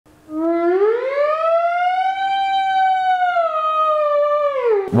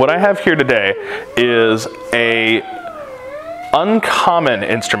what I have here today is a uncommon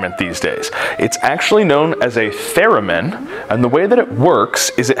instrument these days. It's actually known as a theremin, and the way that it works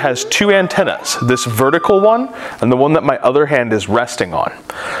is it has two antennas, this vertical one and the one that my other hand is resting on.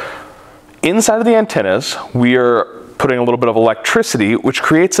 Inside of the antennas, we are putting a little bit of electricity, which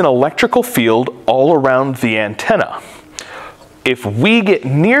creates an electrical field all around the antenna. If we get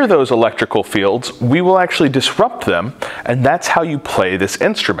near those electrical fields, we will actually disrupt them, and that's how you play this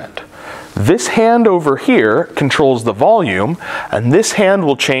instrument. This hand over here controls the volume, and this hand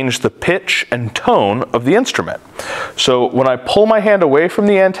will change the pitch and tone of the instrument. So when I pull my hand away from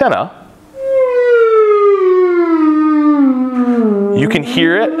the antenna, you can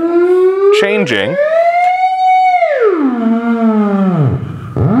hear it changing.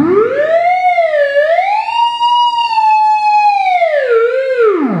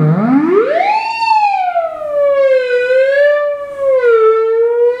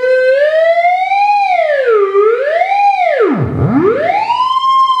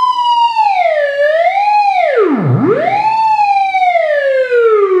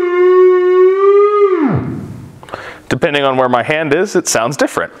 Depending on where my hand is, it sounds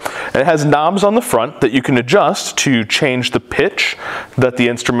different. It has knobs on the front that you can adjust to change the pitch that the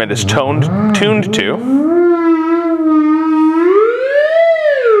instrument is tuned to.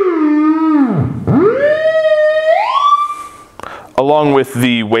 Along with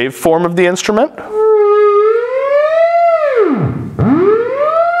the waveform of the instrument.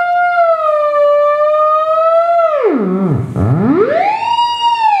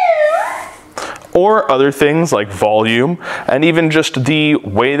 Or other things like volume, and even just the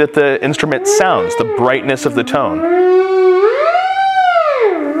way that the instrument sounds, the brightness of the tone.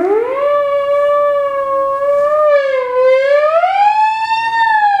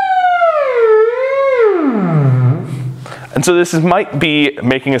 And so this might be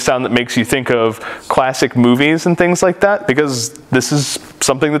making a sound that makes you think of classic movies and things like that, because this is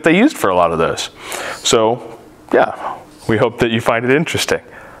something that they used for a lot of those. So yeah, we hope that you find it interesting.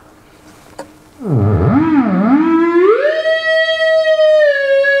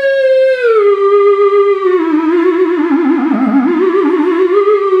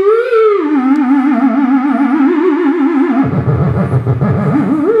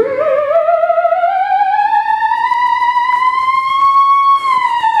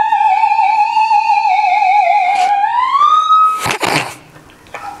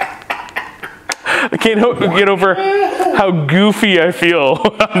 I can't get over how goofy I feel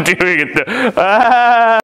when I'm doing it.